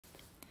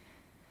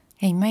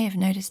Yeah, you may have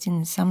noticed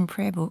in some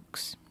prayer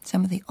books,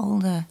 some of the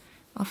older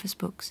office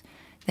books,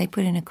 they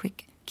put in a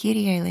quick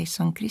Kyrie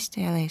eleison, Christe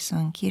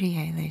eleison,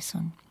 Kyrie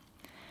eleison.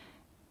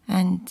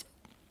 And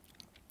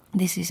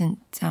this isn't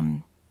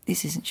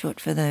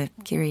short for the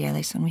Kyrie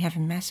eleison we have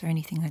in Mass or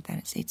anything like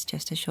that. It's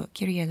just a short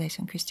Kyrie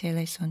eleison, Christe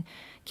eleison,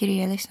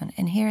 Kyrie eleison.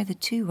 And here are the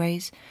two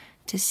ways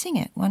to sing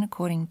it. One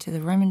according to the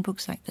Roman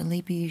books like the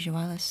Liber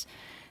Usualis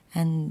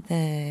and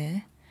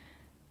the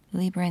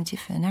Liber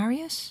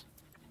Antiphonarius,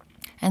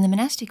 and the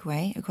monastic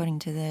way according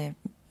to the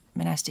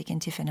monastic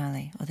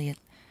antiphonale or the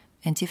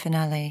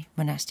antiphonale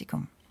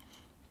monasticum.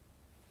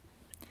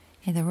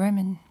 In the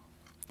Roman,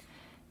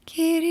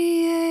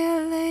 Kyrie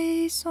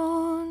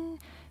eleison,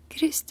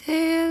 Christe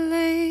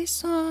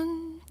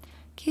eleison,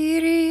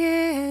 Kyrie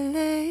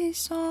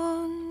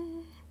eleison.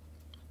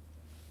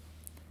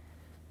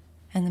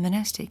 And the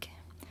monastic,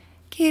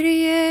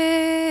 Kyrie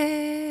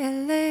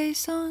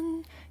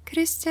eleison,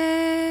 Christe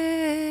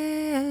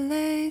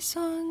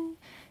eleison,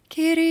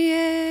 Kyrie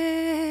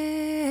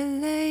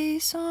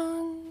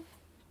eleison.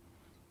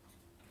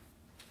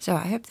 So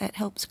I hope that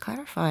helps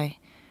clarify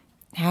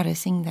how to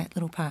sing that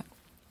little part.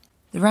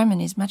 The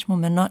Roman is much more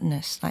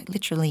monotonous, like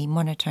literally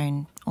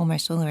monotone,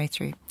 almost all the way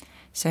through.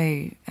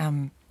 So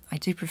I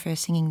do prefer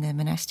singing the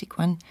monastic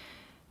one.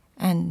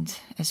 And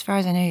as far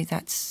as I know,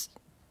 that's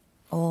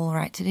all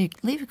right to do.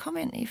 Leave a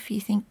comment if you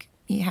think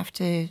you have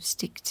to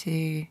stick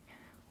to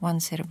one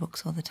set of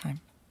books all the time.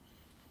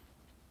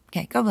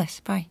 Okay, God bless.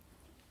 Bye.